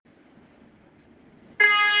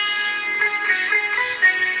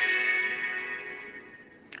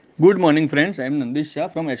Good morning, friends. I am Nandish Shah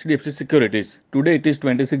from HDFC Securities. Today it is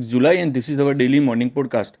 26 July and this is our daily morning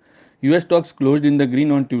podcast. US stocks closed in the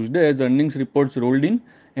green on Tuesday as earnings reports rolled in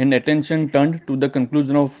and attention turned to the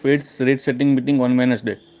conclusion of Fed's rate setting meeting on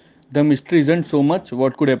Wednesday. The mystery isn't so much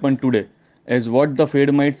what could happen today as what the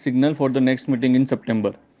Fed might signal for the next meeting in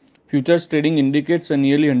September. Futures trading indicates a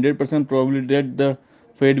nearly 100% probability that the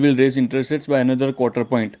Fed will raise interest rates by another quarter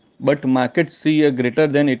point. But markets see a greater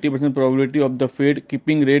than 80% probability of the Fed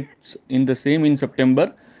keeping rates in the same in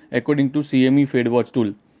September, according to CME Fed Watch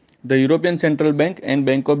tool. The European Central Bank and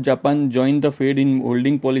Bank of Japan joined the Fed in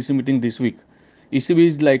holding policy meeting this week. ECB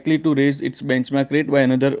is likely to raise its benchmark rate by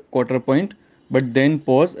another quarter point, but then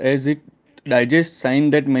pause as it digests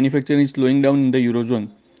sign that manufacturing is slowing down in the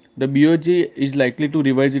eurozone. The BOJ is likely to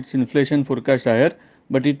revise its inflation forecast higher,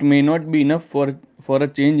 but it may not be enough for a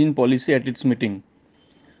change in policy at its meeting.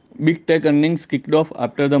 Big tech earnings kicked off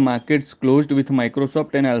after the markets closed with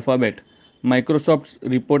Microsoft and Alphabet. Microsoft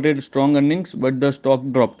reported strong earnings, but the stock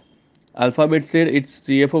dropped. Alphabet said its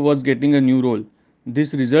CFO was getting a new role.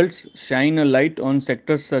 These results shine a light on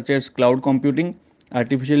sectors such as cloud computing,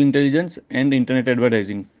 artificial intelligence, and internet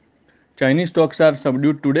advertising. Chinese stocks are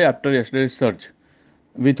subdued today after yesterday's surge,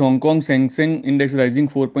 with Hong Kong's Hang Seng index rising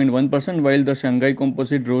 4.1%, while the Shanghai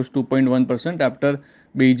Composite rose 2.1% after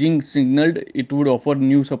Beijing signaled it would offer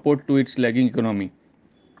new support to its lagging economy.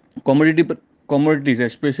 Commodity, Commodities,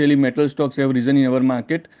 especially metal stocks, have risen in our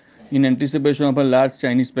market in anticipation of a large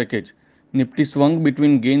Chinese package. Nifty swung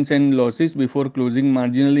between gains and losses before closing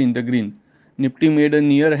marginally in the green. Nifty made a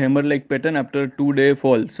near hammer-like pattern after a two-day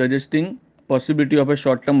fall, suggesting possibility of a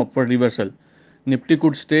short-term upward reversal. Nifty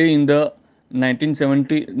could stay in the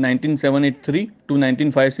 19783 to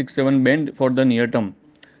 19567 band for the near term.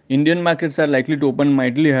 Indian markets are likely to open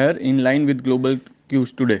mildly higher in line with global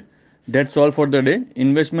cues today. That's all for the day.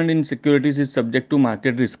 Investment in securities is subject to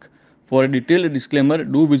market risk. For a detailed disclaimer,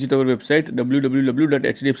 do visit our website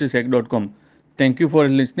www.hdfcsec.com. Thank you for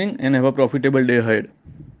listening and have a profitable day ahead.